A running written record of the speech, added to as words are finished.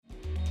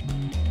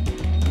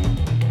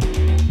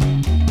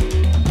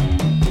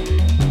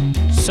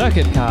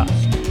Circuit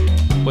Cast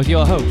with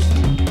your host,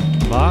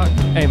 Mark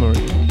Amory.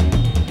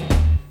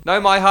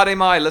 No mai haere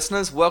mai,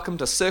 listeners. Welcome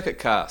to Circuit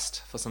Cast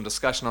for some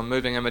discussion on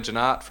moving image and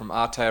art from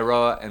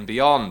Aotearoa and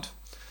beyond.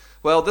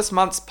 Well, this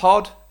month's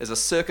pod is a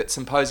Circuit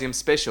Symposium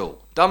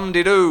special,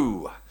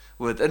 dum-de-doo,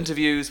 with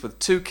interviews with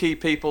two key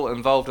people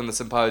involved in the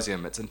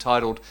symposium. It's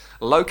entitled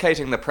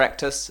Locating the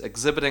Practice,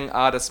 Exhibiting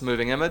Artists'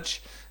 Moving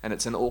Image, and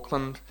it's in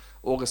Auckland,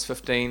 August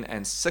 15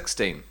 and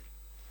 16.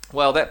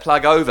 Well, that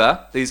plug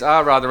over, these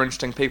are rather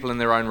interesting people in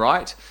their own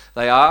right.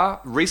 They are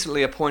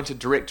recently appointed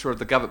director of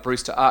the Govett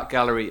Brewster Art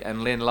Gallery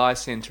and Len Lye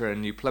Centre in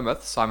New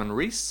Plymouth, Simon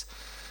Rees,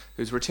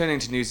 who's returning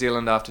to New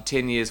Zealand after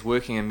 10 years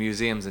working in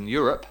museums in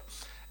Europe,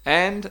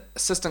 and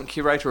assistant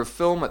curator of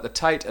film at the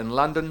Tate in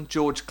London,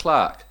 George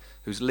Clark,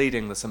 who's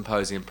leading the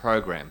symposium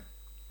program.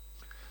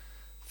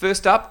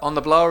 First up on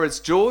the blower is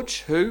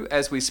George, who,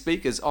 as we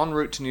speak, is en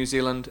route to New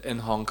Zealand in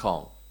Hong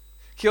Kong.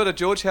 Kia ora,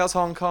 George. How's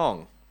Hong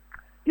Kong?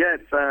 Yeah,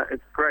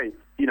 it's great.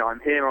 You know, I'm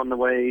here on the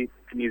way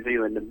to New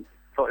Zealand and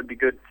thought it'd be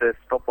good to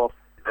stop off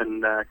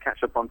and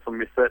catch up on some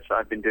research that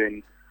I've been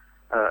doing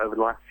over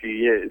the last few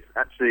years.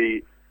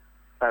 Actually,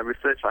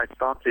 research I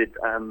started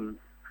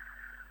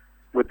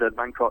with the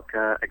Bangkok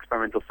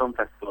Experimental Film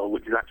Festival,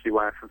 which is actually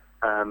where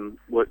I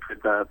worked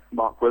with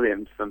Mark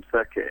Williams from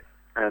Circuit.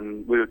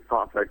 And we were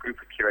part of a group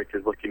of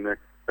curators looking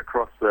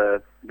across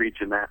the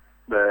region at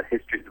the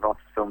histories of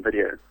artist film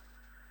videos.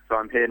 So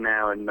I'm here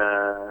now in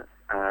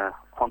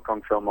Hong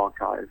Kong Film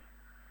Archive,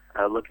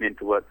 looking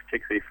into work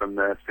particularly from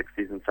the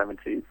 60s and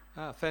 70s.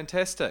 Ah,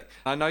 fantastic.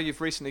 I know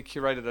you've recently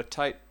curated a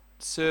Tate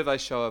survey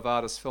show of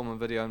artists, film and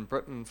video in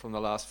Britain from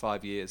the last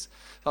 5 years.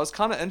 So I was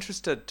kind of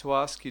interested to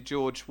ask you,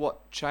 George,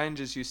 what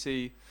changes you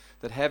see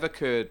that have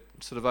occurred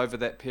sort of over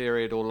that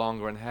period or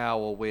longer, and how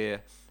or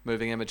where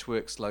moving image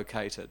work's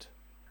located.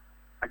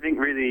 I think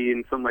really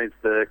in some ways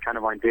the kind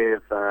of idea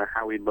of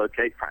how we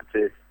locate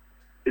practice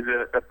is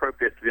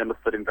appropriate to be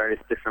understood in various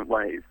different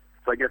ways.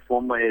 So I guess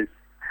one way is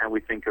how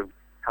we think of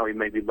how we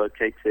maybe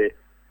locate it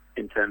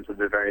in terms of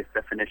the various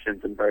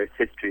definitions and various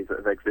histories that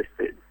have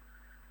existed.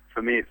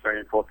 For me, it's very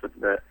important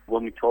that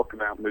when we talk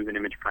about moving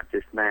image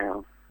practice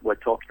now, we're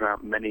talking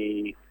about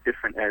many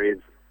different areas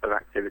of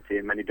activity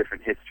and many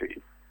different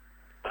histories.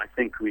 I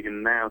think we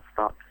can now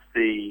start to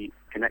see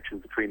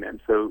connections between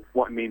them. So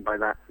what I mean by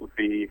that would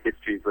be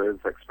histories of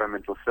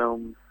experimental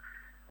film,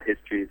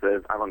 histories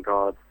of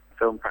avant-garde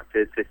film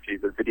practice,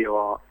 histories of video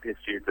art,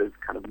 histories of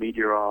kind of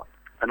media art,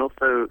 and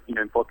also, you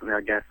know, importantly, I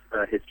guess,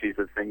 histories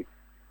of things,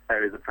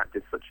 areas of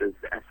practice such as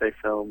the essay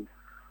film,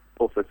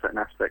 also certain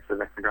aspects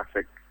of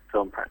ethnographic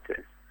film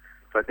practice.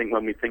 So I think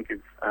when we think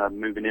of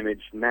moving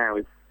image now,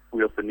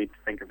 we also need to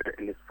think of it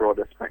in this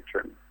broader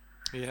spectrum.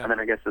 Yeah. And then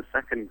I guess the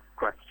second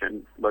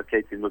question,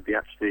 locating, would be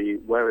actually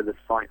where are the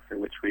sites in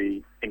which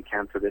we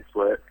encounter this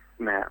work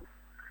now?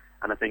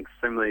 And I think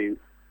similarly,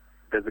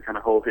 there's a kind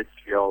of whole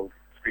history of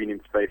screening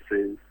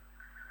spaces,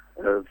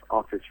 of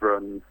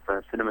artist-run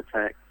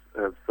cinematheques,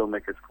 of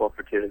filmmakers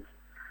cooperatives,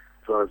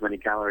 as well as many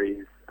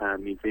galleries,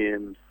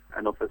 museums,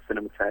 and also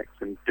cinematheques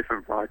and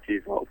different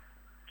varieties of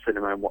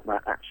cinema and what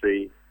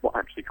actually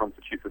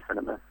constitutes a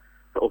cinema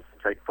that also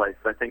take place.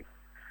 So I think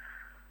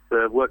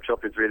the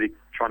workshop is really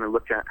trying to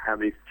look at how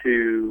these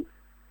two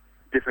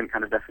different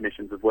kind of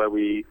definitions of what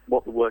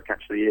the work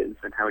actually is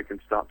and how we can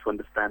start to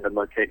understand and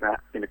locate that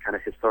in a kind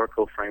of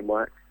historical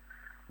framework,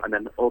 and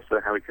then also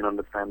how we can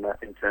understand that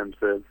in terms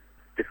of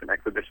different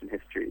exhibition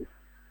histories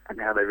and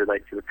how they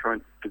relate to the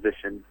current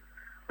position,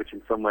 which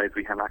in some ways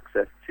we have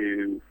access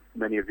to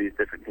many of these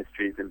different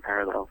histories in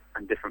parallel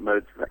and different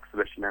modes of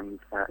exhibition and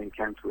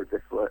encounter with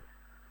this work.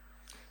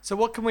 So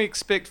what can we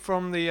expect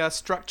from the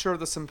structure of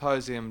the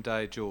symposium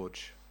day,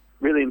 George?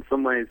 Really, in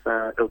some ways,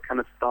 it'll kind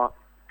of start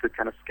to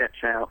kind of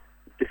sketch out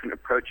different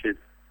approaches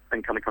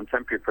and kind of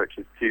contemporary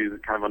approaches to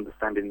kind of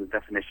understanding the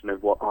definition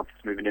of what artist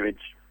moving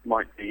image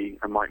might be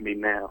and might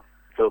mean now.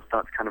 So it'll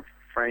start to kind of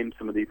frame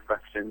some of these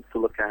questions to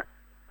look at,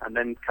 and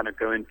then kind of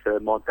go into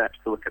more depth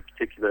to look at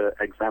particular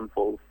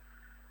examples,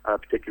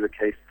 particular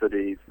case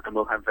studies, and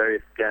we'll have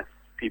various guests,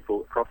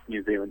 people across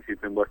New Zealand who've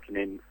been working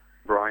in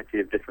a variety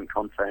of different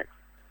contexts,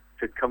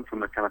 to come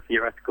from a kind of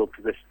theoretical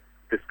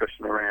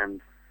discussion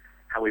around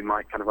how we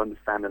might kind of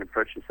understand and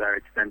approach this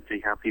area, to then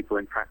see how people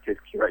in practice,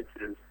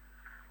 curators,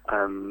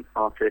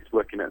 artists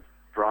working at a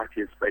variety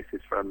of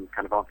spaces, from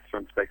kind of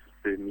artist-run spaces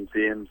to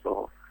museums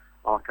or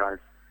archives,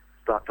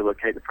 start to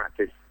locate the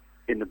practice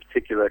in the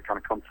particular kind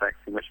of context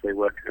in which they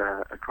work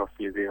across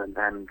New Zealand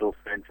and also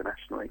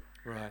internationally.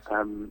 Right.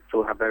 So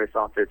we'll have various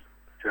artists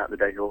throughout the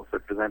day who also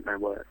present their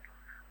work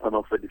and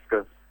also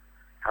discuss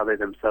how they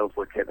themselves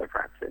locate their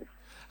practice.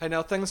 Hey,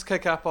 now things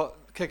kick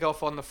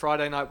off on the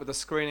Friday night with a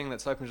screening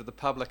that's open to the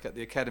public at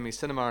the Academy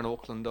Cinema in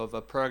Auckland of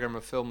a program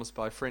of films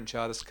by French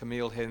artist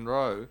Camille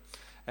Henrot.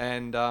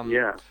 And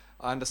I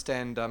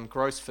understand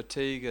Gross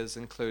Fatigue is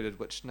included,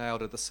 which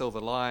nailed the Silver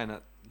Lion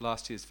at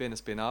last year's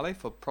Venice Biennale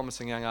for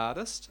Promising Young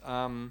Artist.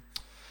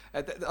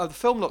 The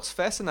film looks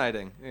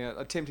fascinating,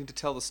 attempting to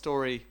tell the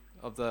story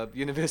of the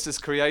universe's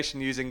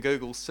creation using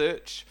Google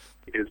search.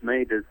 It was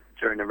made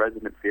during a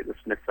residency at the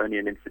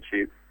Smithsonian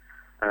Institute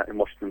in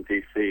Washington,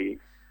 D.C.,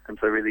 and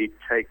so really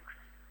takes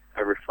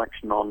a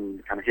reflection on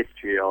the kind of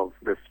history of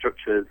the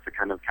structures, the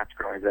kind of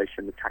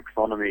categorization, the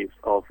taxonomies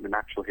of the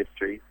natural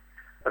history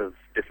of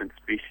different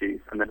species,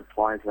 and then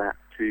applies that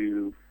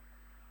to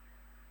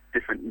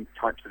different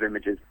types of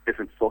images,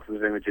 different sources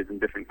of images,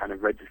 and different kind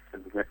of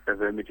registers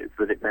of images,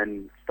 that it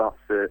then starts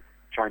to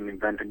try and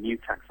invent a new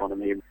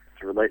taxonomy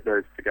to relate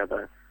those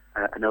together,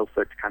 and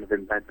also to kind of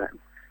embed them.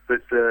 So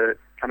it's a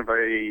kind of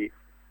very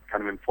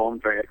kind of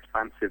informed, very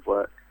expansive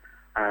work,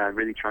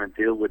 really trying to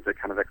deal with the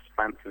kind of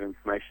expansive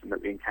information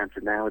that we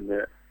encounter now in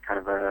the kind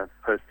of a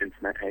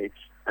post-internet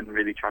age, and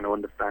really trying to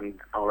understand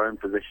our own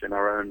position,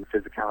 our own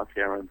physicality,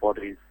 our own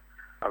bodies,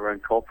 our own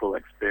corporal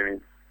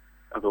experience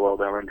of the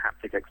world, our own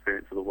haptic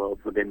experience of the world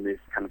within this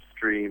kind of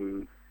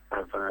stream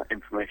of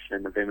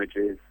information, of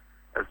images,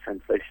 of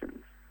sensations.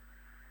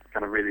 It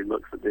kind of really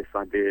looks at this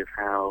idea of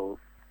how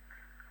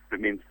it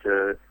means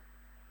to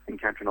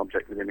encounter an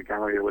object within a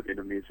gallery or within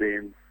a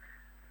museum.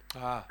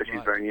 But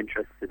she's very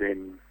interested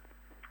in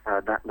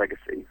that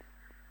legacy,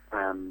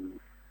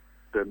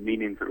 the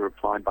meanings that were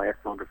applied by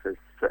ethnographers to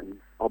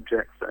certain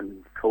objects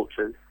and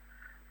cultures,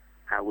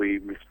 how we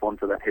respond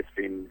to that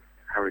history and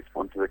how we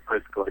respond to the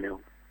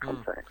post-colonial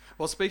context.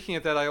 Well, speaking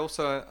of that, I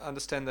also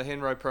understand the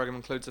Henro program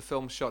includes a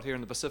film shot here in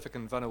the Pacific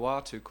in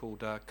Vanuatu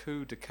called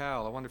Coup de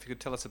Cowl. I wonder if you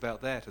could tell us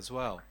about that as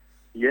well.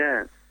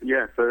 Yeah.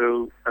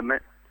 So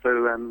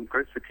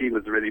Grosse Fatigue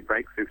was a really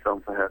breakthrough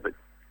film for her, but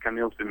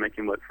Camille's been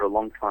making work for a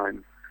long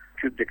time.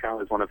 Coup de Cowl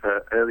is one of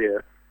her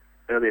earliest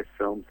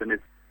films, and is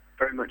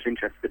very much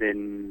interested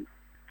in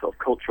sort of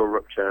cultural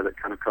rupture that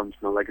kind of comes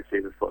from the legacy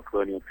of the sort of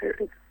colonial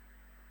period.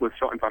 It was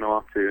shot in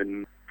Vanuatu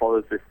and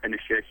follows this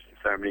initiation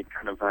ceremony,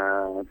 kind of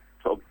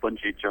sort of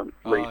bungee jump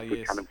leap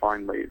with kind of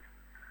vine leaves.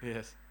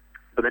 Yes.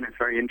 But then it's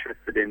very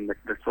interested in the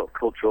sort of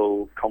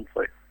cultural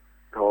conflict,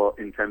 or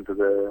in terms of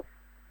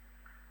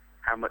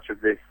how much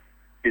of this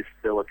is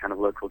still a kind of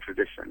local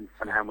tradition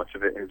and how much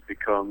of it has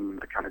become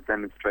a kind of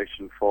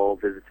demonstration for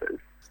visitors.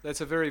 That's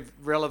a very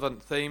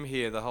relevant theme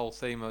here, the whole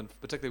theme, and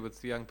particularly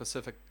with the young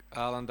Pacific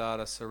Island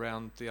artists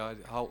around the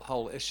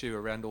whole issue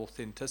around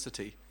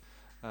authenticity.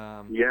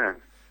 Prior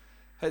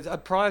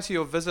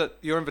to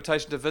your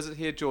invitation to visit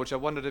here, George, I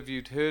wondered if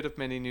you'd heard of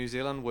many New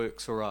Zealand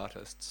works or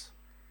artists.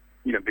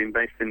 Being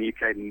based in the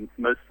UK,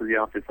 most of the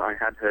artists I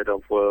had heard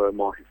of were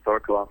more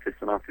historical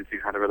artists and artists who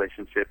had a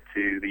relationship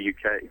to the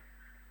UK.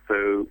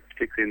 So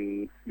particularly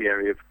in the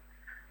area of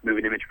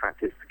moving image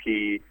practice, the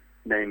key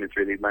name is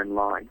really Len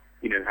Lai.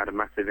 Had a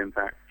massive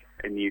impact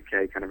in the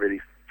UK, kind of really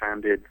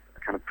founded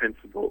kind of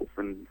principles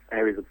and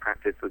areas of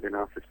practice within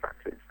artist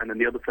practice. And then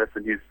the other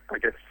person who's, I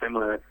guess,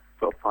 similar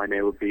sort of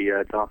pioneer would be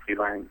Darcy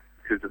Lang,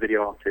 who's a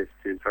video artist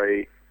who's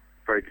very,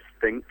 very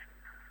distinct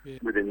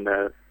within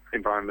the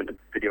environment of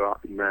video art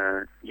in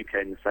the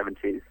UK in the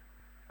 70s.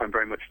 I'm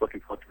very much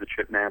looking forward to the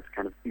trip now to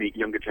kind of meet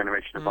younger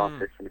generation of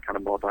artists and a kind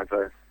of more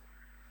diverse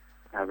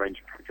range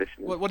of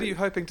practitioners. What are you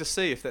hoping to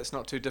see, if that's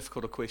not too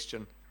difficult a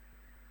question?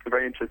 I'm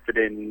very interested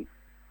in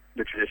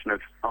the tradition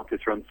of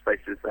artist-run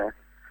spaces there.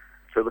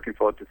 So looking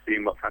forward to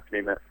seeing what's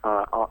happening at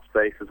Art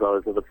Space as well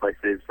as other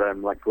places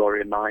like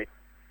Gloria Night,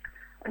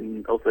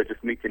 and also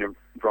just meeting a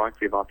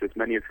variety of artists,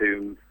 many of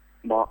whom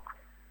Mark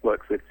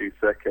works with through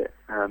Circuit,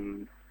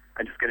 and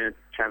just getting a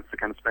chance to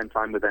kind of spend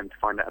time with them to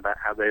find out about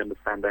how they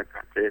understand their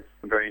practice.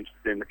 I'm very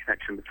interested in the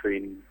connection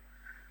between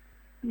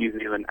New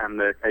Zealand and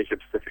the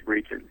Asia-Pacific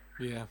region,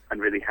 and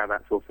really how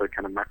that's also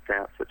kind of mapped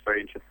out. So it's very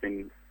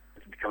interesting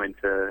to come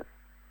into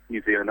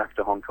New Zealand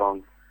after Hong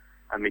Kong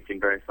and meeting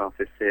various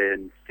artists here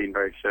and seeing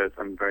various shows.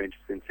 I'm very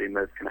interested in seeing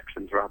those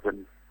connections rather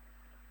than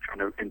trying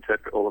to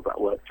interpret all of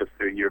that work just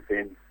through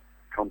European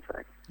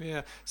context.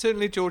 Yeah,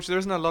 certainly, George, there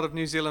isn't a lot of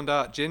New Zealand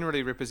art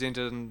generally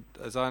represented in,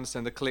 as I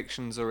understand, the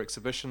collections or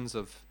exhibitions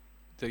of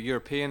the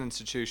European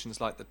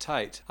institutions like the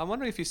Tate. I'm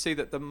wondering if you see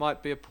that there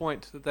might be a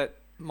point that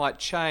might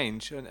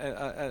change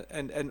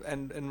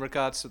in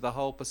regards to the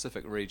whole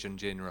Pacific region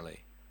generally.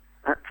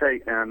 At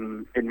Tate,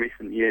 in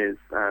recent years,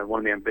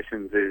 one of the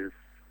ambitions is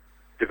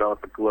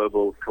develop a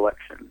global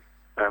collection,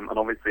 and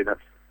obviously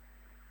that's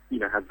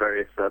has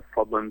various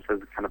problems, has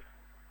a kind of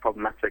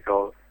problematic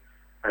or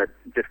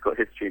difficult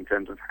history in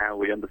terms of how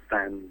we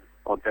understand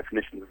our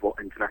definitions of what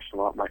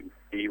international art might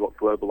be, what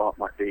global art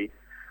might be.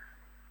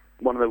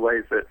 One of the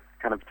ways that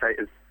kind of Tate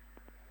has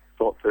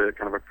sought to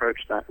kind of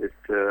approach that is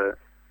to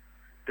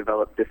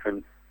develop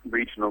different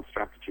regional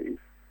strategies,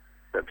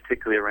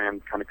 particularly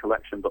around kind of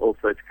collection, but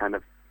also to kind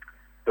of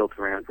built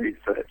around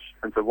research.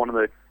 And so one of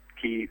the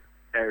key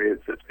areas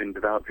that's been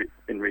developed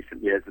in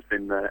recent years has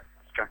been the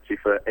strategy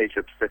for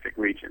Asia-Pacific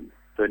region.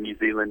 So New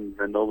Zealand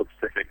and all the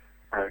Pacific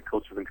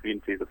cultures and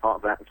communities are part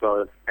of that, as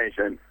well as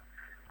Asia. And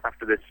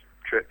after this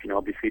trip,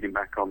 I'll be feeding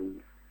back on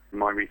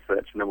my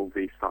research, and then we'll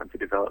be starting to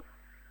develop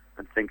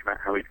and think about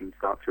how we can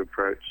start to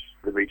approach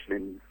the region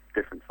in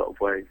different sort of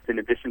ways. In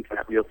addition to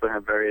that, we also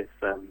have various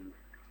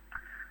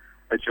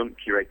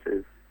adjunct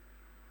curators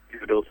who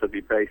would also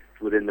be based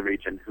within the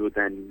region, who would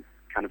then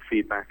kind of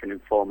feed back and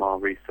inform our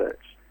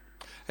research.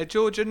 Hey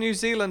George, in New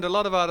Zealand, a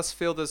lot of artists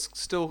feel there's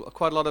still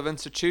quite a lot of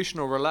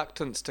institutional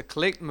reluctance to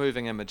collect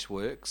moving image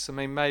works. I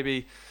mean,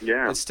 maybe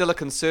Yeah. it's still a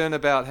concern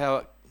about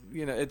how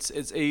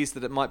it's ease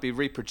that it might be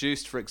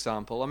reproduced, for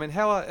example. I mean,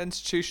 how are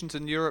institutions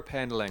in Europe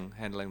handling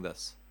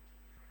this?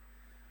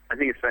 I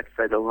think it's fair to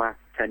say the last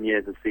 10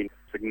 years have seen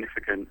a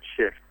significant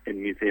shift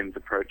in museums'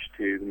 approach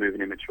to the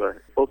moving image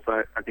work.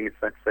 Also, I think it's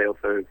fair to say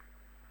also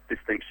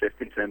distinct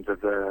shift in terms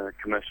of the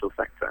commercial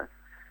sector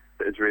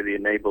that has really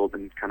enabled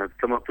and kind of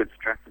come up with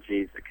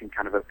strategies that can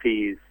kind of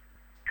appease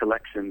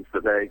collections,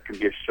 that they can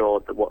be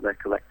assured that what they're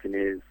collecting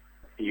is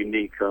a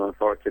unique or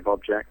authoritative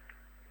object.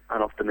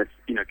 And often this,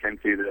 came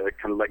through the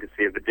kind of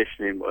legacy of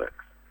editioning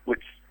works,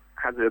 which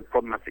has a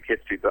problematic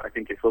history, but I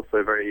think it's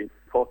also very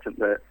important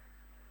that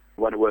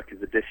when a work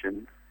is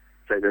editioned,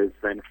 say there's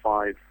then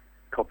 5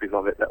 copies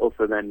of it, that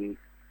also then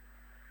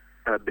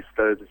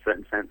bestows a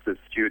certain sense of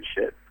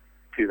stewardship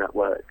to that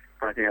work.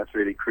 And I think that's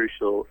really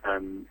crucial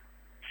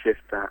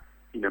shift that,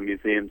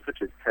 museums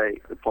such as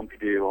Tate, the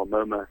Pompidou or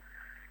MoMA,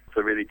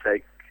 to really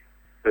take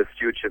the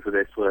stewardship of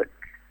this work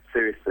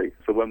seriously.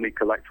 So when we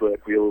collect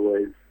work, we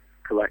always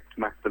collect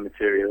master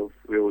materials.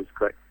 We always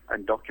collect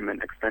and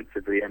document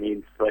extensively any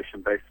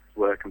installation-based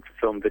work. And for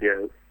film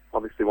video,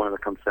 obviously one of the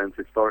concerns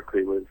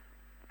historically was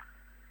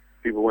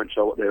people weren't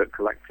sure what they were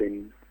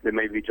collecting. They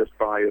maybe just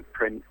buy a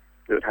print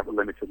that would have a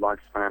limited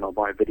lifespan, or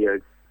buy a video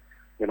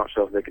they're not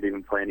sure if they could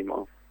even play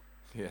anymore.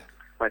 Yeah.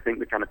 I think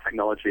the kind of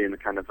technology and the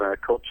kind of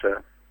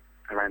culture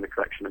around the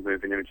collection of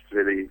moving images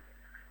really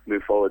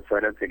move forward. So I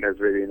don't think there's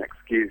really an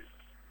excuse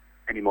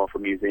anymore for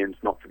museums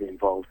not to be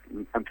involved,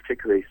 and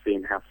particularly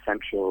seeing how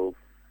central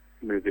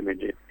moving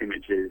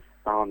images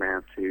are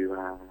now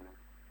to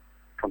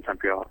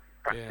contemporary art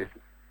practice.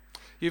 Yeah.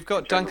 You've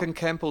got Duncan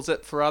Campbell's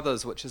It for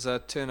Others, which is a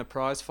Turner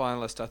Prize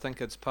finalist. I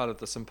think it's part of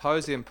the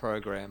symposium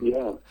program.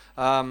 Yeah.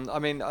 I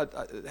mean,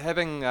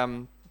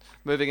 having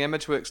moving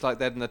image works like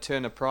that in the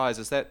Turner Prize,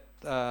 is that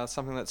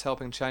something that's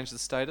helping change the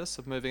status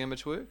of moving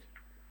image work?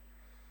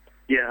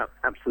 Yeah,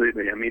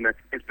 absolutely. I mean,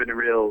 it's been a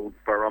real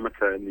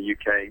barometer in the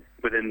UK.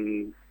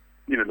 Within,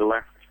 the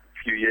last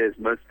few years,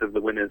 most of the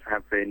winners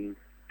have been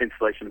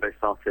installation-based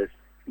artists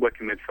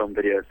working with film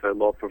video. So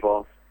Lord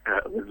Provost,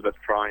 Elizabeth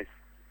Price,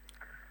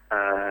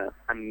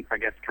 and I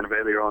guess kind of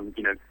earlier on,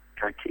 kind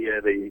of key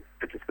early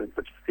participants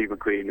such as Steve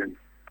McQueen and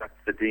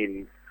the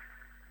Dean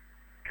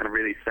kind of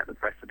really set the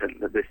precedent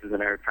that this is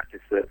an area of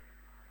practice that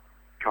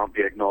can't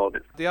be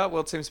ignored. The art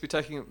world seems to be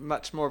taking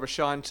much more of a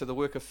shine to the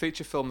work of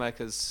feature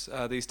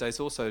filmmakers these days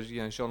also,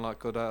 Jean-Luc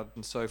Godard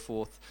and so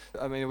forth.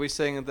 I mean, are we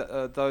seeing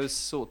those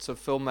sorts of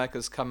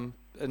filmmakers come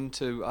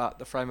into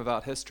the frame of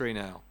art history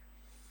now?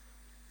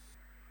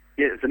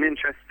 Yeah, it's an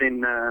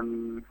interesting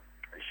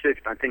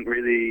shift. I think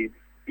really,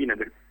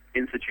 the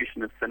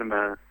institution of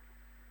cinema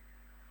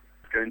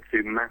is going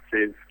through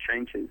massive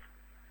changes.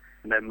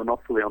 And their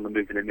monopoly on the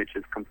moving image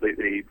is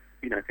completely,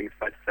 I think it's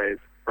fair to say, is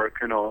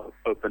broken or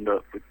opened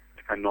up,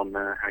 depending on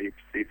how you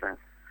perceive that.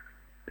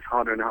 It's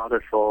harder and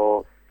harder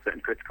for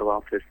certain critical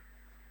artists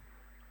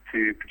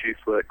to produce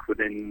work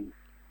within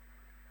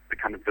the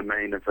kind of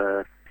domain of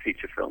a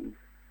feature film.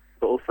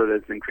 But also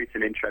there's an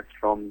increasing interest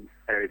from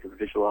areas of the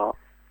visual arts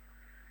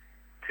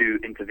to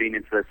intervene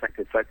into those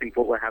sectors. So I think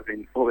what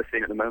we're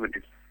seeing at the moment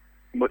is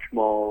much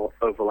more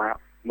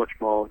overlap, much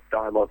more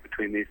dialogue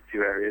between these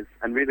two areas.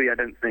 And really, I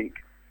don't think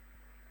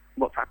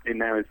what's happening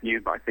now is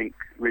new, but I think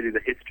really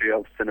the history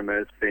of cinema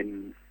has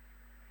been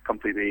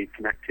completely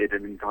connected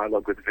and in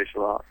dialogue with the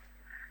visual arts.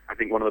 I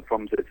think one of the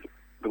problems is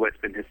the way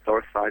it's been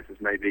historicized has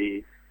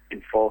maybe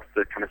enforced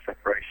the kind of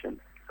separation.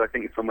 So I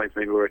think in some ways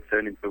maybe we're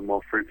returning to a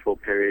more fruitful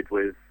period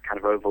with kind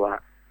of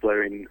overlap,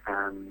 blurring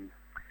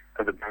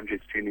of the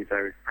boundaries between these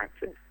areas of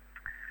practice.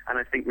 And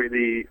I think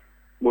really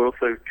we're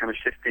also kind of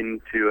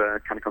shifting to a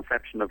kind of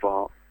conception of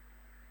art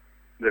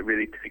that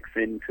really takes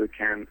into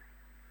account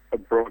a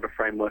broader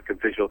framework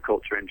of visual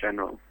culture in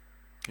general.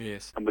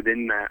 Yes. And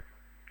within that,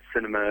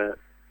 cinema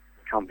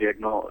can't be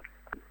ignored.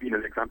 The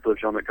example of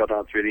Jean-Luc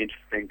Godard is really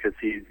interesting because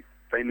he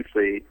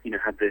famously,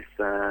 had this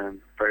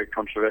very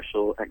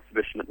controversial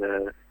exhibition at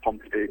the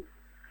Pompidou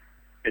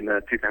in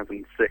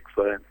 2006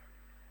 where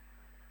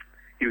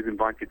he was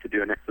invited to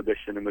do an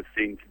exhibition and was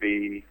seen to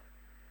be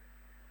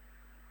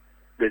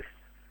this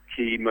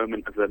key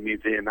moment of the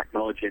museum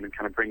acknowledging and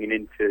kind of bringing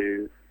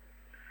into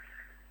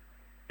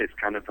its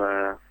kind of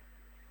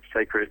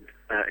sacred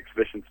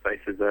exhibition space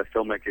as a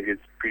filmmaker who's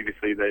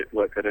previously the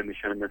work had only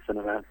shown in the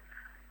cinema.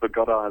 But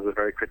Godard, as a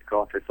very critical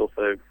artist,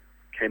 also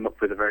came up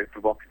with a very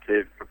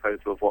provocative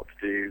proposal of what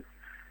to do,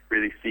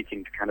 really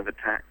seeking to kind of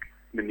attack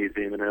the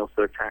museum and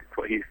also attack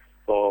what he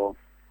saw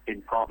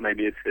in part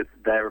maybe as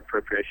their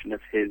appropriation of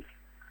his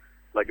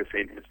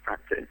legacy and his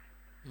practice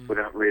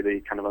without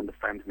really kind of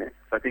understanding it.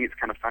 So I think it's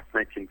kind of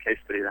fascinating case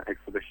study, that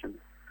exhibition.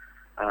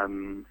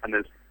 And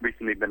there's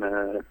recently been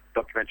a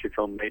documentary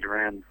film made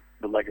around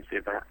the legacy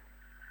of that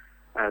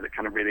that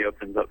kind of really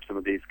opens up some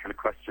of these kind of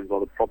questions or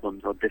the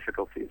problems or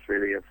difficulties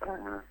really of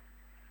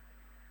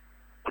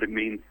what it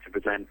means to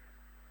present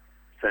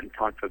a certain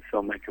type of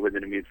filmmaker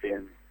within a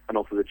museum, and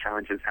also the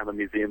challenges how the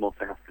museum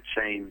also has to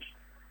change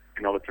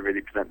in order to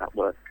really present that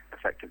work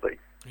effectively.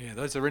 Yeah,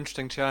 those are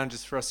interesting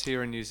challenges for us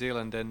here in New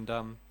Zealand, and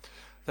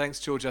thanks,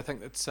 George. I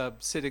think it's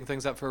setting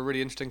things up for a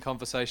really interesting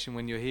conversation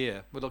when you're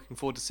here. We're looking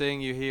forward to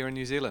seeing you here in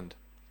New Zealand.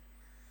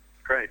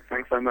 Great,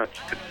 thanks so much.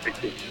 Good to speak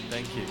to you.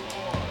 Thank you.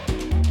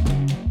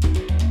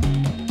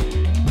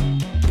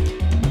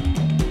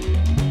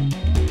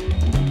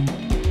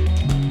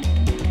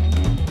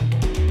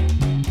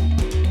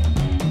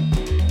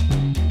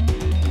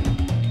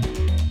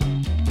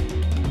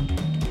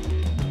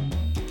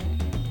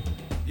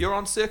 You're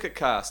on Circuit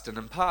Cast, and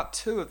in part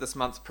 2 of this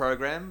month's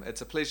program,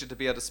 it's a pleasure to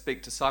be able to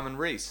speak to Simon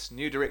Rees,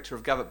 new director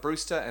of Govett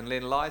Brewster and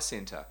Len Lye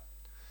Centre.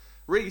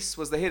 Rees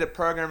was the head of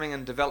programming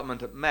and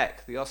development at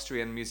MAC, the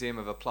Austrian Museum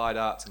of Applied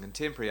Arts and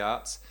Contemporary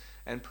Arts,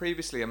 and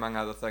previously, among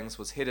other things,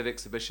 was head of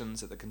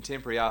exhibitions at the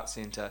Contemporary Arts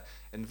Centre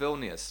in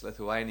Vilnius,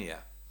 Lithuania.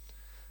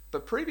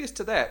 But previous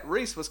to that,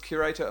 Rees was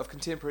curator of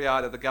contemporary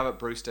art at the Govett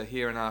Brewster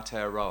here in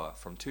Aotearoa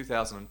from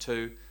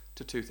 2002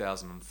 to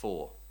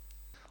 2004.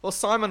 Well,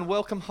 Simon,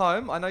 welcome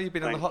home. I know you've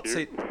been in the hot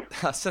seat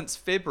since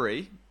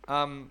February,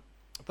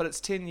 but it's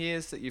 10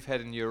 years that you've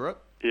had in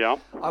Europe. Yeah.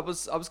 I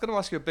was going to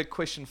ask you a big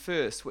question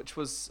first, which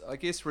was, I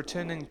guess,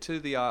 returning to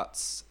the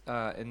arts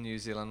in New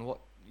Zealand, what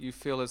you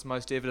feel has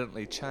most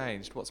evidently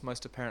changed, what's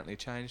most apparently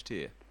changed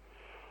here?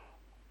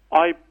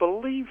 I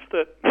believe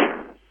that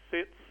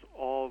sets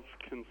of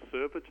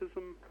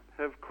conservatism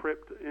have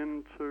crept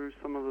into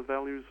some of the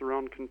values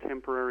around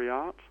contemporary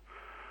art.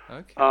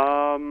 Okay.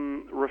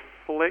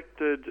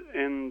 Reflected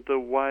in the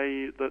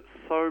way that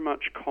so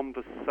much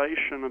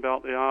conversation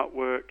about the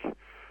artwork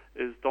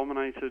is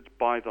dominated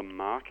by the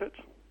market.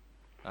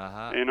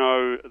 Uh-huh. You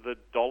know, the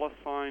dollar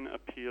sign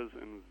appears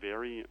in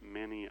very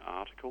many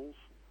articles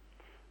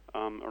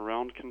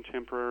around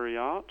contemporary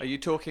art. Are you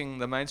talking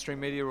the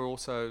mainstream media or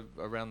also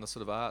around the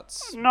sort of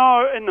arts?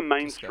 No, in the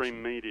mainstream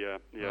discussion? media.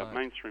 Yeah, Right.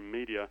 mainstream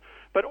media.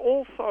 But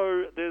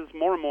also there's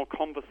more and more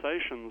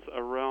conversations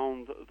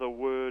around the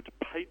word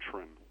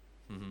patron.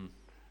 Mm-hmm.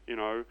 You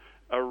know,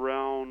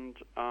 around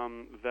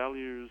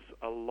values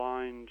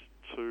aligned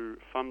to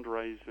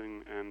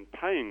fundraising and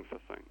paying for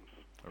things.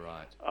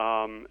 Right.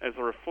 As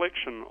a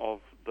reflection of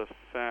the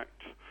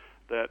fact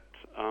that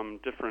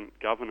different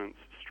governance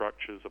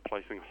structures are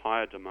placing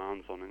higher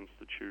demands on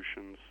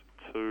institutions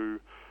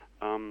to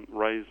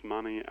raise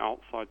money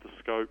outside the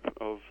scope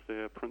of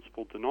their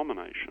principal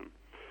denomination.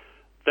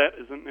 That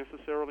isn't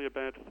necessarily a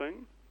bad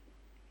thing.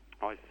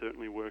 I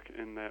certainly work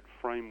in that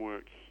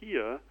framework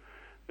here.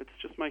 It's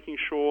just making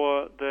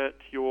sure that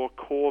your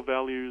core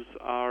values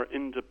are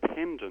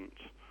independent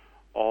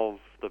of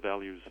the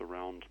values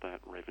around that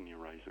revenue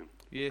raising.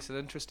 Yes, and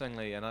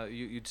interestingly, and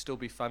you'd still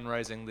be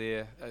fundraising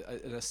there,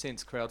 in a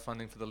sense,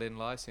 crowdfunding for the Len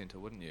Lye Centre,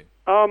 wouldn't you?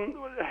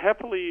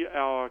 Happily,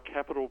 our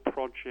capital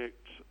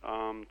project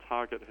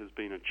target has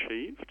been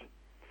achieved.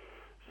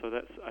 So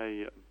that's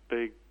a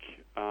big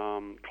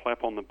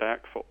clap on the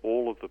back for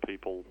all of the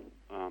people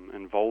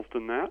involved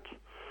in that.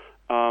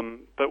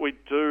 But we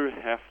do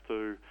have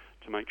to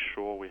make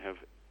sure we have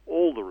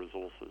all the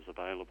resources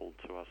available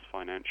to us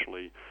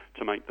financially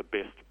to make the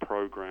best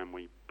program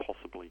we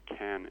possibly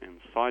can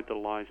inside the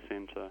Lye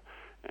Centre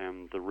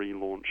and the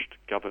relaunched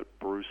Govett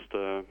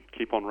Brewster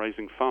keep on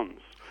raising funds.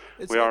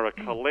 We are a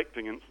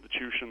collecting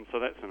institution, so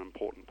that's an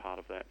important part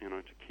of that, you know,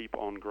 to keep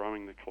on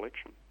growing the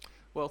collection.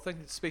 Well,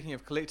 speaking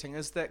of collecting,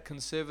 is that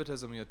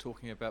conservatism you're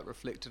talking about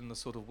reflected in the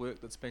sort of work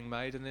that's being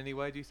made in any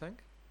way, do you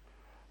think?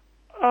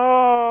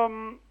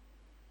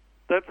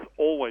 That's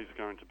always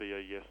going to be a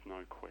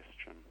yes-no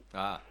question.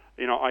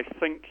 You know, I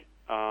think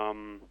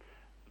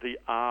the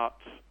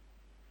art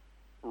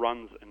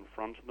runs in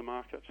front of the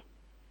market.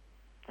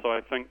 So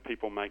I think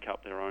people make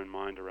up their own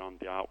mind around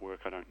the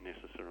artwork. I don't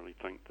necessarily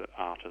think that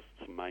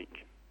artists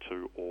make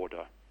to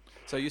order.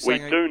 So you're we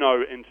saying do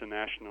know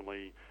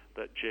internationally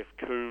that Jeff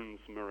Koons,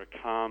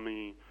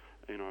 Murakami,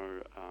 you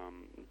know,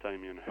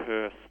 Damien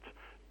Hirst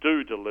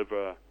do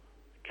deliver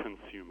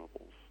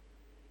consumables.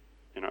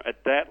 You know,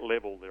 at that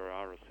level, there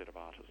are a set of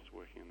artists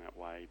working in that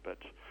way,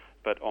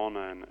 but on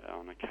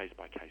a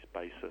case-by-case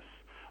basis,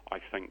 I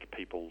think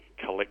people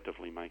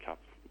collectively make up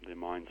their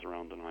minds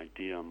around an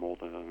idea more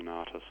than an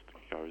artist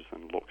goes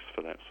and looks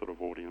for that sort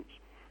of audience.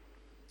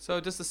 So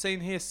does the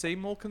scene here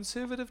seem more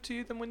conservative to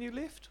you than when you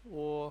left,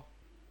 or?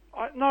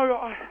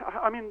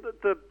 I mean,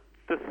 the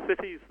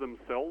cities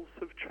themselves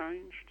have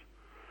changed.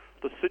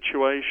 The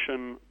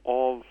situation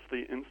of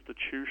the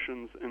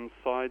institutions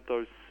inside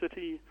those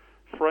city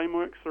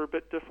frameworks are a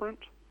bit different.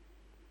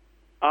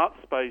 Art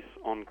Space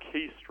on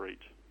Quay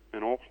Street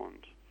in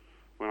Auckland,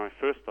 when I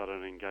first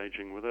started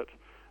engaging with it,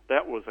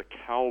 that was a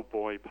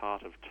cowboy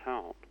part of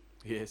town.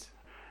 Yes.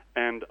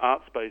 And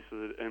Art Space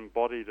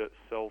embodied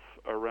itself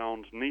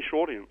around niche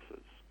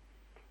audiences.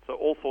 So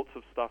all sorts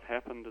of stuff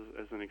happened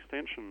as an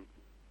extension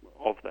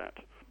of that.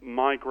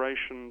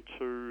 Migration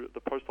to the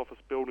post office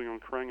building on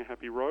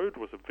Karangahape Road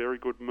was a very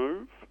good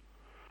move.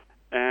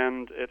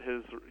 And it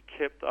has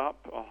kept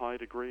up a high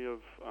degree of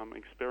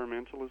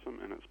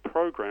experimentalism in its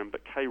program,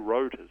 but K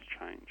Road has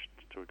changed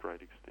to a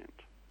great extent.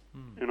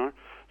 You know,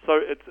 so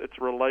its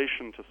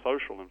relation to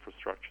social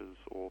infrastructures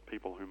or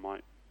people who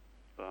might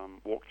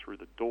walk through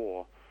the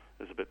door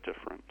is a bit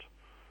different.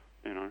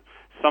 You know,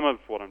 some of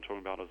what I'm talking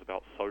about is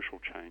about social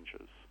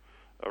changes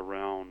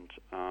around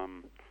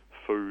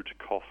food,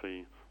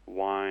 coffee,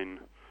 wine,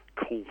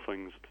 cool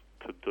things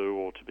to do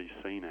or to be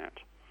seen at.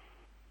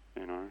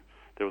 You know,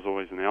 there was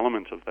always an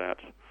element of that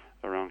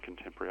around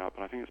contemporary art,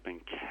 but I think it's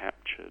been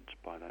captured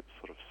by that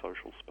sort of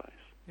social space.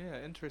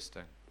 Yeah,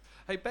 interesting.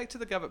 Hey, back to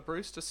the Govett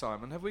Brewster,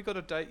 Simon. Have we got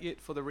a date yet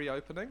for the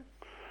reopening?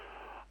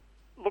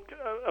 Look,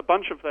 a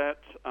bunch of that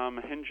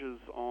hinges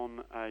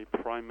on a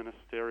prime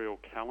ministerial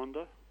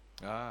calendar.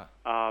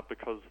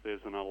 Because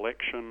there's an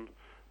election,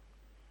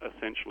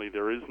 essentially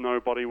there is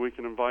nobody we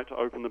can invite to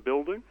open the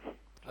building.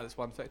 That's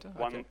one factor?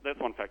 That's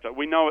one factor.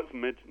 We know it's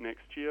mid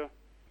next year.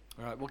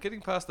 All right, well,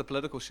 getting past the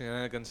political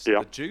shenanigans to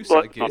the juice,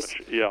 I guess,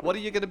 what are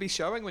you going to be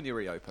showing when you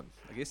reopen?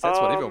 I guess that's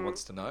what everyone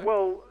wants to know.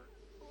 Well,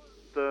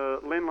 the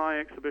Len Lai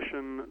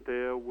exhibition,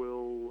 there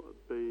will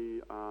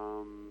be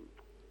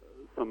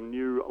some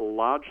new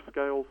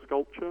large-scale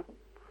sculpture,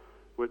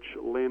 which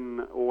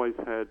Len always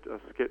had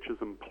sketches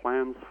and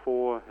plans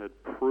for, had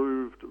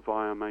proved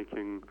via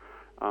making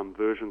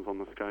versions on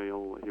the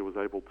scale he was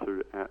able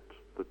to at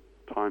the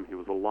time he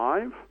was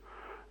alive,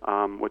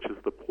 which is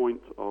the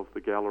point of the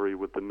gallery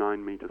with the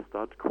 9-metre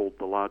stud called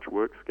the Large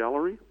Works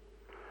Gallery.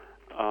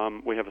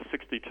 We have a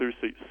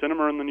 62-seat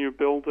cinema in the new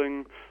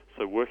building,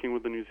 so working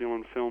with the New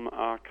Zealand Film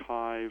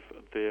Archive,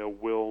 there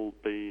will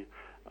be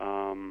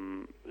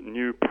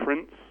new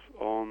prints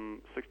on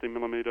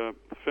 60mm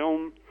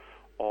film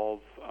of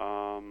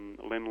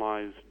Len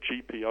Lai's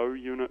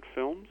GPO unit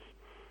films,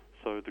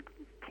 so the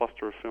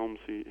cluster of films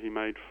he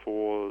made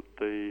for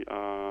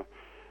the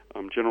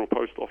General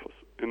Post Office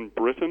in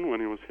Britain when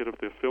he was head of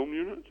their film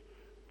unit.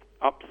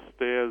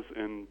 Upstairs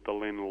in the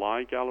Len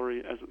Lai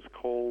Gallery, as it's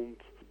called,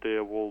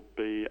 there will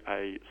be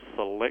a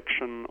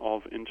selection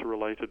of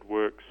interrelated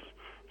works,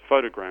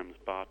 photograms,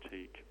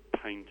 batik,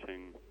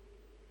 painting,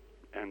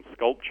 and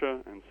sculpture,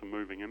 and some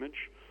moving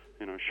image,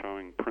 you know,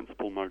 showing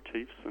principal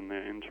motifs and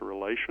their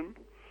interrelation.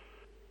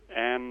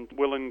 And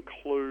will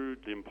include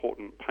the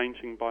important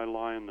painting by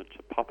Lai in the Te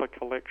Papa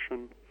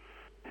collection,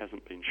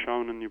 hasn't been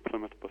shown in New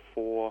Plymouth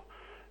before,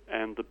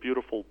 and the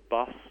beautiful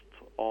bust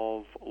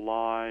of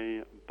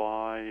Lai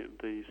by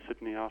the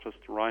Sydney artist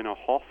Rainer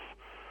Hoff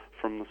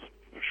from the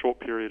short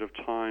period of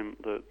time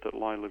that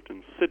Lai lived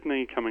in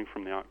Sydney, coming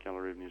from the Art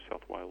Gallery of New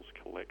South Wales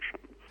collection.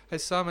 Hey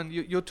Simon,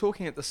 you're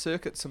talking at the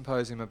Circuit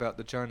Symposium about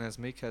the Jonas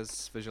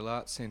Mikas Visual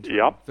Arts Centre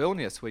in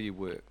Vilnius, where you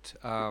worked.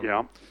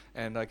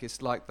 And I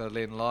guess like the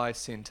Len Lai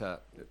Centre,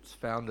 it's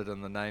founded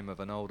in the name of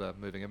an older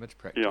moving image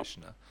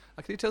practitioner.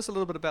 Can you tell us a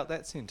little bit about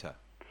that centre?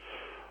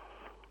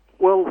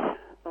 Well,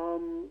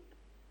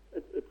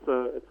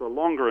 it's a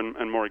longer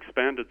and more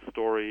expanded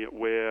story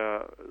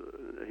where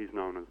he's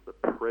known as the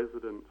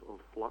president of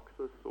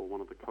Fluxus, or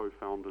one of the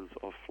co-founders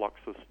of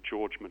Fluxus,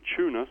 George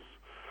Maciunas,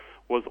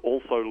 was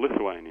also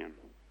Lithuanian,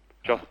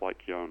 just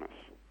like Jonas.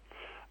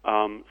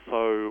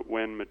 So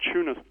when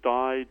Maciunas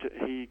died,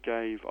 he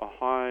gave a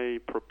high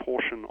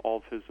proportion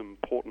of his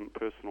important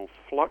personal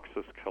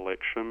Fluxus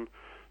collection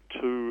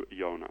to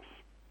Jonas.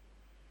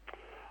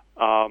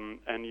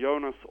 And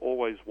Jonas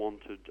always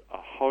wanted a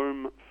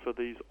home for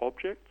these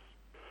objects.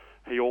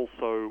 He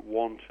also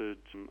wanted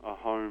a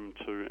home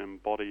to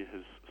embody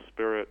his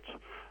spirit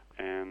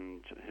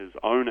and his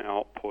own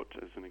output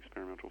as an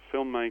experimental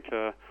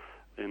filmmaker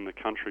in the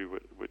country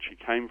which he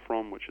came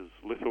from, which is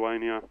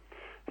Lithuania.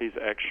 He's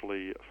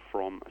actually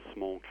from a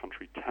small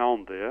country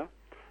town there,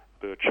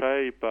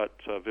 Birchai, but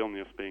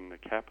Vilnius being the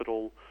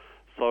capital.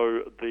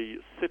 So the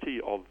city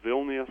of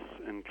Vilnius,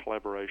 in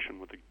collaboration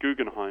with the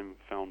Guggenheim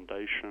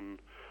Foundation,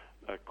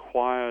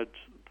 acquired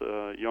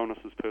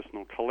Jonas's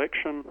personal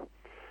collection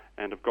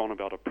and have gone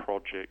about a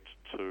project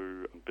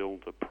to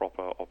build a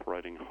proper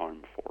operating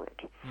home for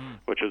it,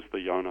 which is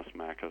the Jonas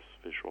Mikas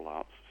Visual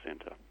Arts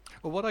Centre.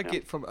 Well, what I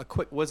get from a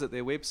quick whiz at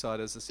their website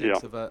is a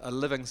sense of a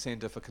living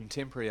centre for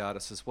contemporary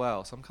artists as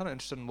well. So I'm kind of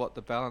interested in what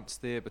the balance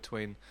there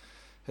between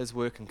his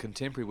work and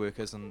contemporary work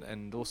is,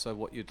 and also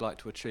what you'd like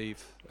to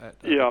achieve at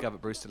the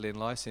Govett Brewster Len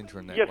Lai Centre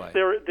in that way. Yes,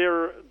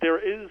 there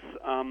is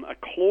a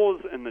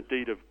clause in the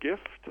deed of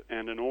gift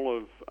and in all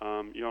of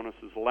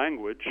Jonas's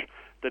language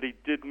that he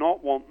did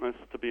not want this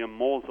to be a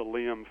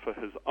mausoleum for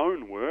his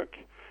own work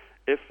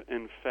if,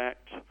 in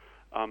fact,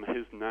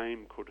 his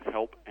name could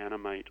help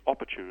animate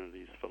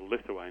opportunities for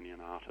Lithuanian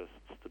artists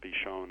to be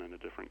shown in a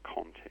different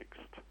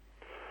context.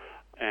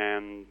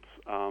 And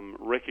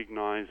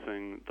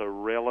recognizing the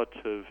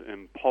relative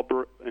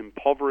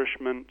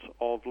impoverishment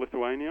of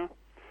Lithuania.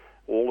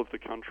 All of the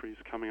countries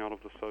coming out of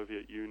the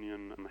Soviet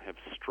Union have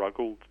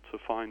struggled to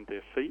find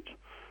their feet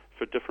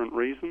for different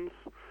reasons.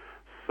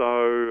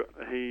 So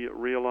he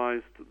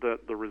realized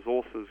that the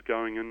resources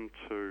going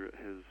into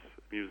his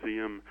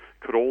museum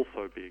could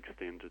also be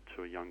extended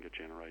to a younger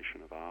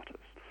generation of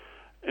artists.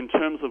 In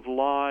terms of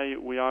Lai,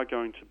 we are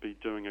going to be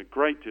doing a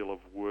great deal of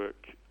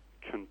work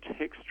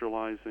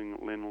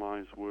contextualizing Len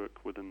Lai's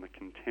work within the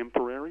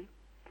contemporary,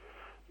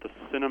 The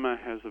cinema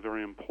has a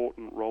very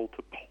important role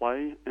to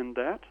play in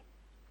that,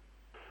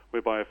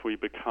 whereby if we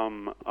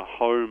become a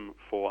home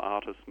for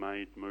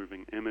artist-made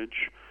moving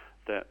image,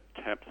 that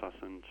taps us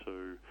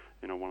into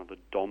one of the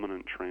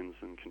dominant trends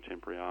in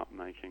contemporary art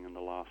making in the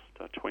last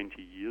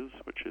 20 years,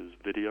 which is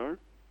video.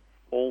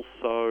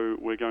 Also,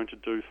 we're going to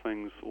do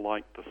things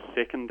like the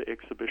second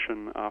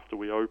exhibition after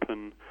we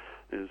open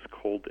is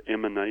called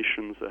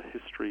Emanations, A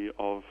History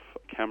of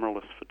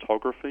Cameraless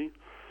Photography,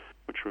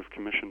 which we've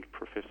commissioned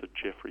Professor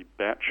Jeffrey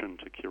Batchen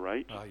to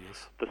curate. Oh,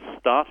 yes. The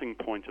starting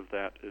point of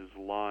that is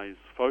Lai's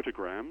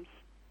photograms,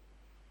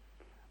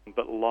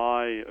 but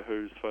Lai,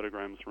 whose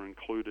photograms were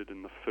included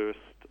in the first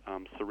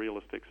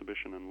Surrealist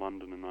exhibition in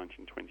London in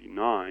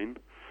 1929,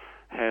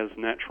 has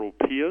natural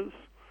peers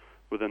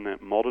within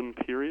that modern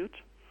period.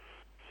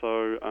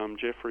 So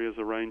Jeffrey is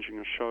arranging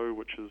a show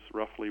which is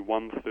roughly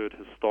 1/3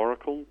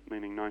 historical,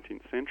 meaning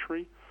 19th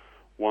century,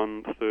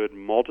 1/3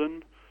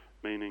 modern,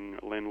 meaning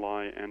Len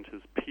Lai and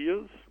his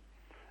peers,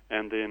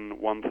 and then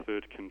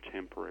 1/3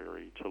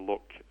 contemporary to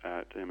look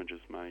at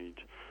images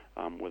made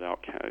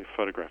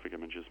photographic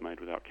images made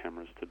without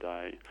cameras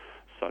today,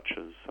 such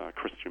as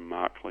Christian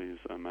Markley's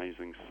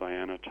amazing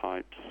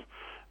cyanotypes,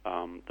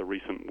 the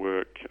recent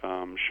work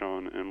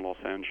shown in Los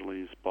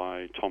Angeles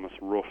by Thomas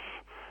Roof,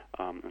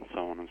 and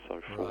so on and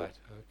so forth. Right,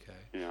 okay.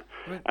 Yeah.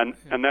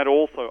 And that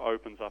also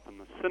opens up in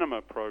the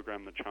cinema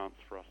program the chance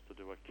for us to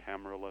do a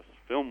cameraless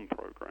film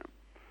program.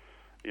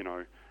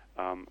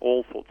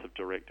 All sorts of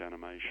direct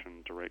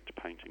animation, direct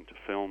painting to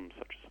film,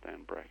 such as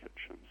Stan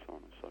Brakhage and so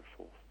on and so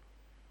forth.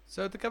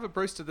 So the Govett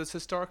Brewster, there's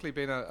historically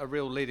been a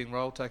real leading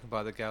role taken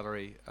by the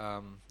gallery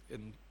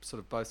in sort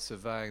of both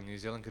surveying New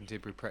Zealand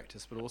contemporary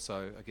practice, but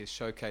also, I guess,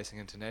 showcasing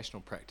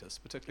international practice,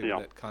 particularly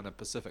with that kind of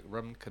Pacific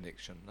Rim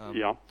connection.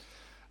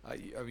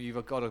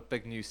 You've got a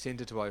big new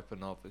centre to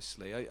open,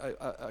 obviously.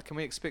 Can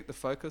we expect the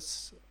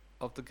focus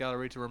of the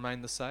gallery to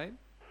remain the same?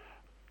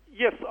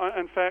 Yes,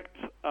 in fact,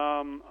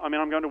 I'm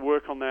going to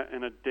work on that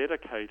in a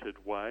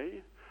dedicated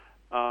way,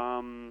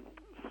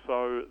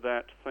 so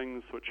that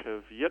things which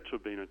have yet to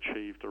have been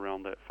achieved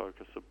around that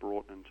focus are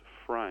brought into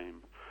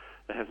frame.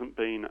 There hasn't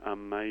been a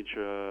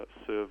major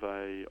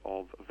survey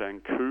of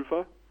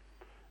Vancouver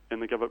in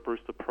the Govett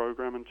Brewster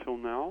program until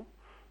now,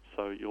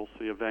 so you'll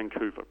see a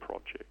Vancouver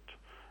project.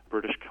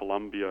 British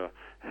Columbia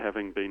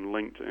having been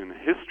linked in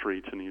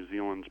history to New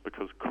Zealand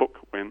because Cook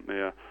went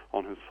there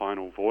on his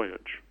final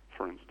voyage,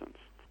 for instance.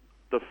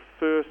 The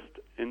first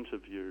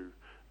interview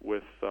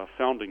with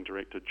founding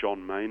director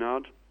John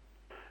Maynard,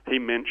 he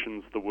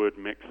mentions the word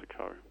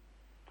Mexico.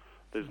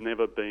 There's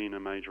never been a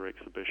major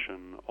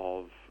exhibition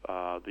of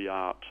the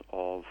art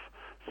of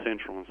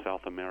Central and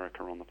South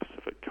America on the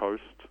Pacific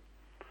coast,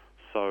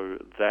 so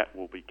that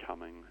will be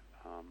coming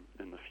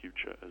in the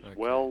future as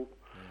well. Yeah.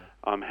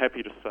 I'm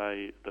happy to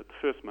say that the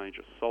first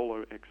major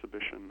solo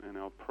exhibition in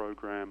our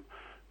program,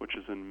 which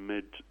is in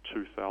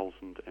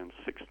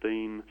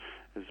mid-2016,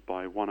 is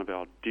by one of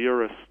our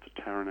dearest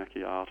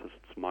Taranaki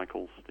artists,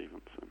 Michael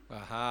Stevenson,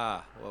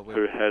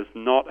 who has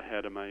not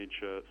had a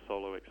major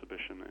solo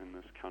exhibition in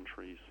this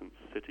country since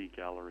City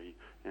Gallery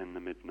in the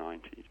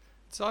mid-90s.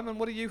 Simon,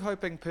 what are you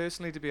hoping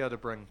personally to be able to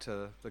bring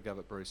to the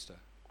Govett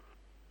Brewster?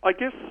 I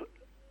guess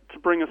to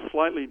bring a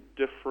slightly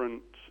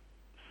different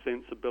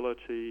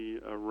sensibility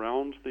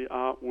around the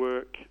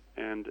artwork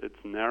and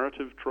its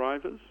narrative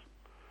drivers,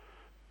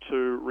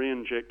 to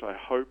re-inject, I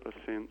hope, a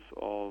sense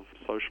of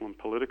social and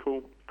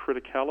political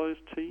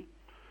criticality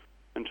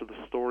into the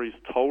stories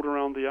told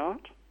around the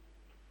art,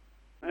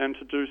 and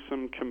to do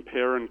some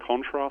compare and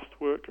contrast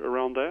work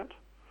around that.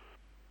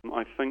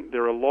 I think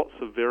there are lots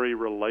of very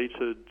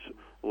related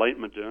late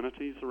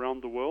modernities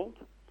around the world,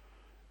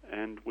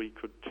 and we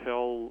could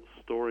tell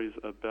stories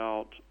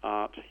about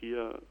art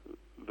here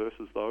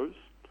versus those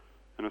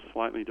in a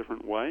slightly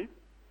different way.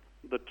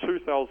 The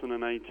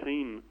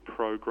 2018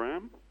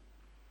 program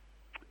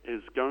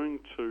is going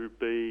to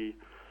be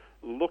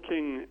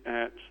looking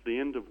at the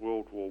end of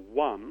World War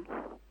I,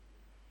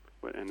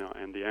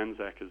 and the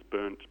Anzac is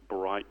burnt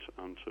bright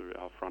onto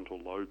our frontal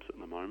lobes at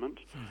the moment.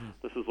 Mm-hmm.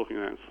 This is looking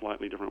at it in a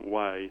slightly different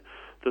way.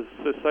 The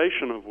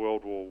cessation of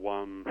World War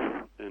I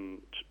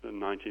in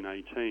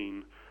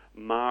 1918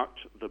 marked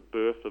the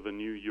birth of a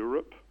new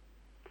Europe,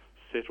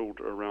 settled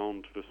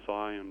around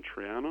Versailles and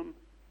Trianon,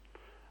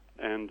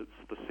 and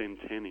it's the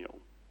centennial.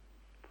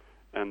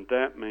 And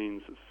that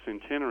means it's the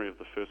centenary of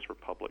the first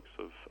republics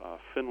of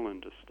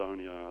Finland,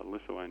 Estonia,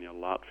 Lithuania,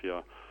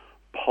 Latvia,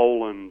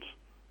 Poland,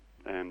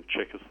 and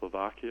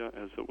Czechoslovakia,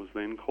 as it was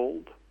then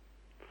called.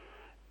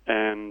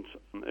 And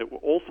it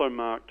also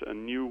marked a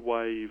new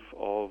wave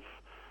of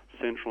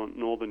Central and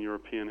Northern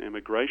European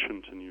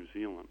emigration to New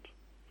Zealand,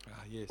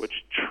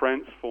 which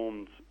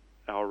transformed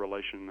our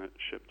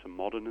relationship to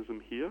modernism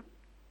here.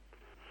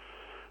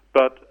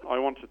 But I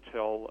want to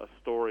tell a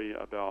story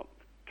about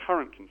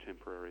current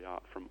contemporary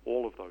art from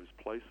all of those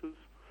places,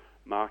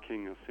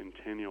 marking a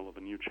centennial of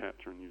a new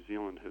chapter in New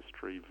Zealand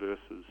history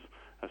versus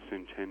a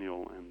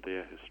centennial in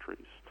their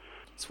histories.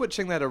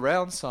 Switching that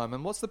around,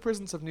 Simon, what's the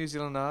presence of New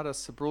Zealand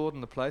artists abroad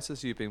in the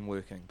places you've been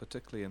working,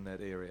 particularly in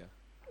that area?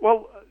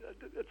 Well,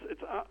 it's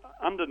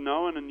Under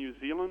Noan in New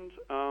Zealand,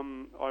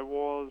 I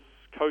was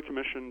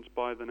co-commissioned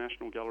by the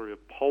National Gallery of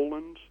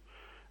Poland,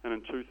 and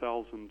in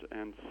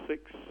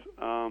 2006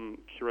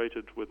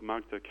 curated with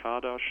Magda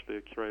Kardash,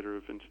 their curator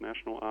of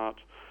international art,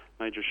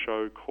 major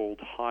show called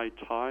High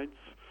Tides,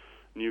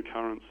 New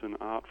Currents in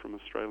Art from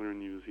Australia and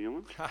New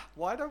Zealand.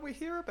 Why don't we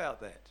hear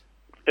about that?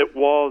 It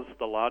was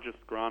the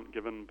largest grant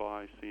given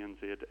by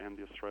CNZ and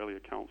the Australia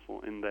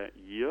Council in that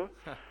year.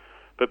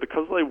 But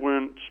because they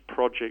weren't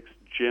projects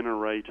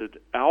generated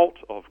out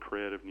of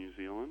Creative New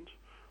Zealand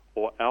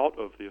or out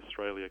of the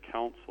Australia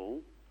Council,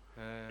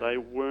 they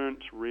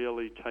weren't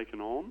really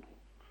taken on.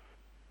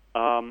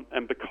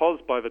 And because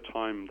by the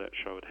time that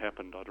show had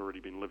happened, I'd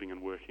already been living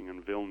and working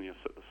in Vilnius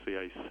at the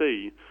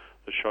CAC,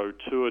 the show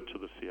toured to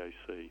the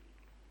CAC.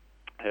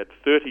 Had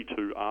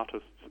 32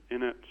 artists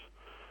in it.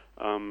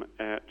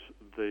 At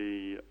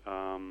the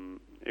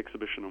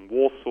exhibition in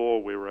Warsaw,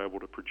 we were able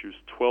to produce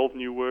 12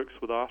 new works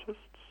with artists.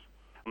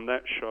 And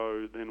that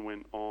show then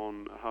went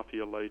on a half a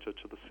year later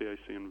to the CAC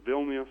in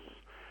Vilnius,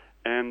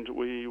 and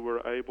we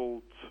were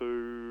able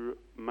to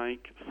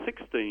make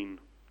 16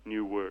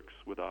 new works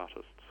with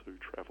artists who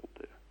travelled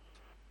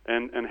there.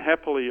 And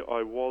happily,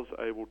 I was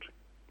able to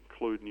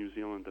include New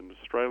Zealand and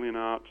Australian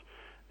art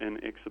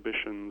in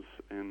exhibitions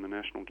in the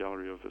National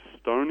Gallery of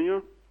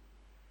Estonia,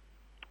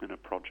 in a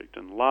project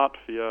in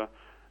Latvia,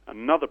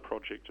 another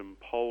project in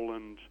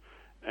Poland,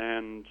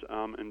 and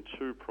in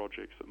two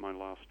projects at my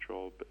last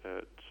job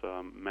at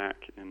MAC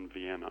in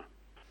Vienna.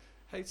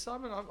 Hey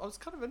Simon, I was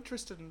kind of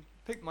interested in,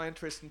 piqued my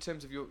interest in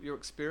terms of your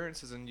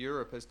experiences in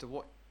Europe as to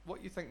what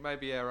you think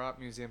maybe our art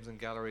museums and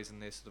galleries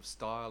and their sort of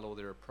style or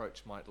their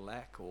approach might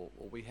lack or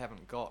we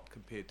haven't got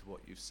compared to what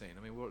you've seen.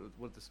 I mean,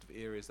 what are the sort of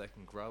areas they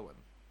can grow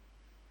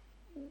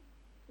in?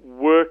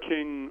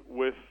 Working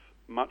with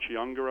much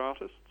younger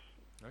artists.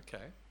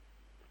 Okay.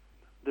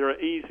 There are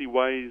easy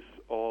ways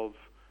of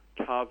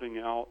carving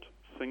out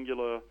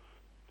singular,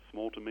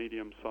 small to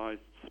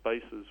medium-sized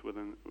spaces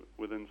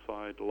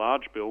inside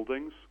large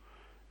buildings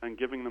and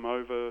giving them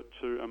over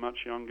to a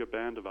much younger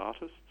band of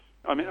artists.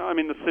 I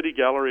mean, the City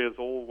Gallery has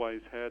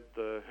always had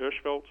the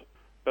Hirschfeld,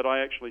 but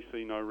I actually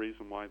see no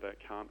reason why that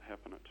can't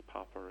happen at Te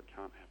Papa. It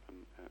can't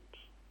happen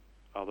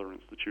at other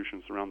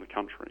institutions around the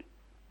country.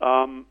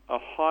 A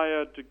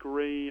higher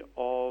degree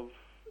of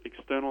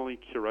externally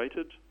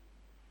curated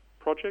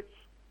projects.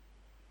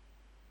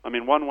 I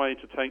mean, one way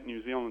to take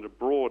New Zealand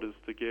abroad is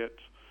to get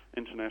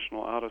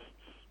international artists,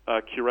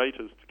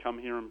 curators, to come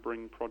here and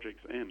bring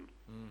projects in.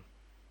 Mm.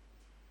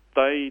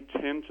 They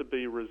tend to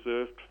be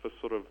reserved for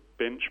sort of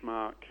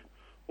benchmark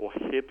or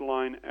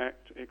headline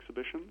act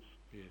exhibitions.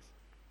 Yes.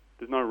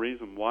 There's no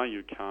reason why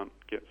you can't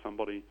get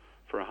somebody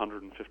for a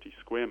 150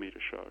 square metre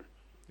show.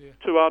 Yeah.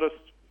 2 artists,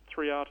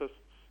 3 artists,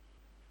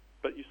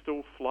 but you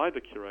still fly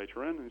the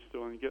curator in and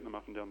you get them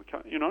up and down the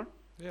cut, you know?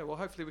 Yeah, well,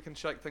 hopefully we can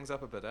shake things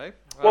up a bit, eh?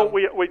 Well,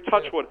 we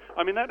touch wood.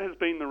 I mean, that has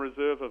been the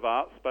reserve of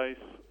Art Space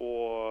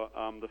or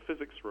the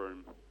Physics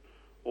Room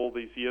all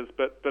these years,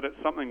 but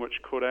it's something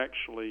which could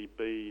actually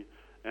be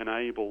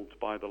enabled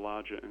by the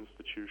larger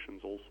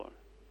institutions also.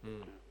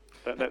 Mm.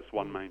 Yeah. That's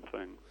one main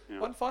thing. Yeah.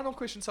 One final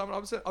question, Simon.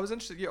 I was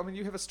interested. I mean,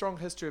 you have a strong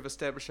history of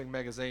establishing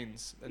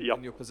magazines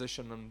in your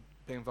position and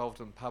being involved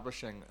in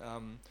publishing.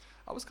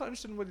 I was kind of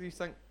interested in whether you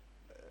think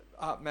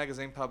art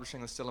magazine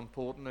publishing is still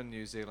important in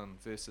New Zealand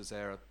versus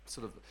our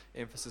sort of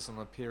emphasis on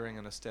appearing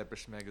in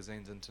established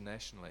magazines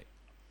internationally.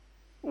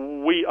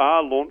 We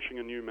are launching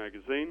a new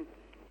magazine.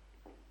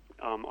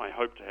 I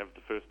hope to have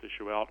the first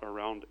issue out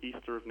around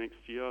Easter of next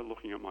year,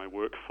 looking at my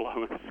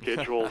workflow and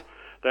schedule.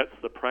 That's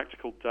the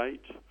practical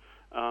date.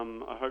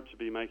 I hope to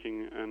be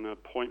making an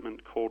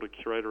appointment called a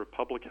curator of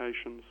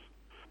publications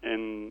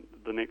in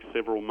the next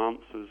several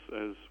months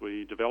as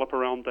we develop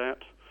around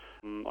that.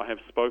 I have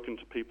spoken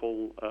to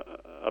people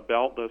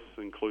about this,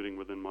 including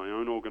within my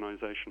own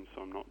organization,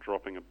 so I'm not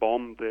dropping a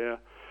bomb there.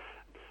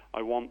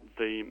 I want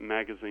the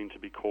magazine to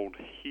be called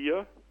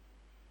Here,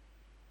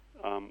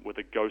 with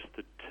a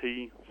ghosted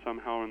T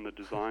somehow in the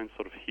design,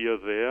 sort of here,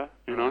 there,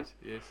 you know,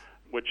 yes.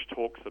 Which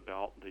talks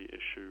about the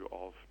issue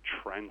of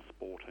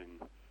transporting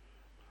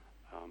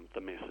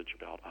the message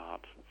about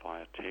art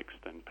via text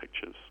and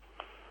pictures.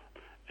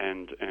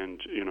 And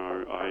you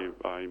know,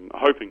 I'm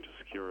hoping to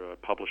secure a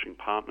publishing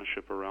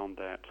partnership around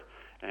that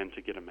and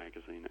to get a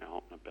magazine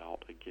out and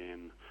about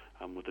again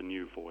with a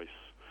new voice.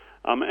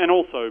 And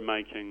also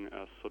making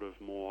a sort of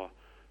more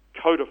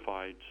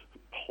codified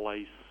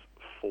place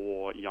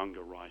for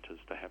younger writers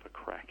to have a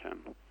crack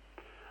in.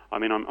 I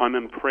mean, I'm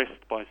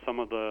impressed by some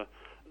of the,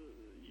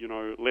 you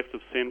know, left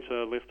of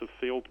centre, left of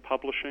field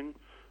publishing,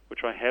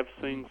 which I have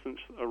seen since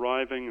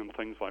arriving, and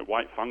things like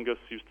White Fungus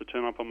used to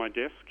turn up on my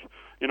desk,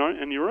 you know,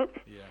 in Europe.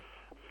 Yeah.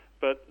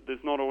 But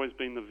there's not always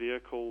been the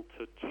vehicle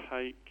to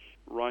take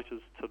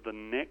writers to the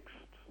next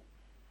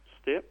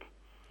step,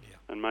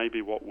 and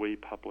maybe what we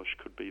publish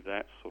could be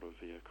that sort of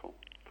vehicle.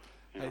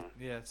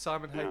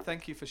 Simon,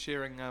 thank you for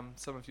sharing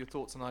some of your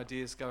thoughts and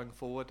ideas going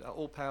forward.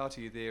 All power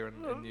to you there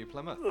in New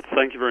Plymouth.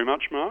 Thank you very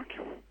much, Mark.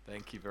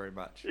 Thank you very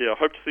much. Yeah, I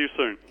hope to see you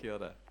soon. Kia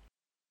ora.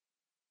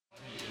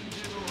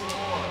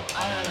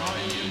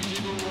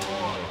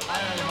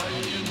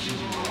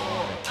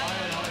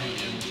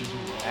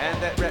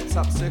 that wraps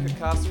up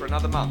CircuitCast for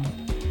another month.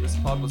 This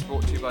pod was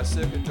brought to you by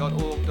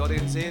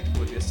circuit.org.nz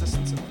with the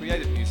assistance of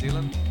Creative New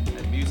Zealand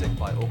and music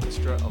by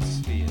Orchestra of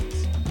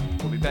Spheres.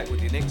 We'll be back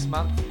with you next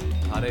month.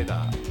 Haere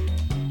rā.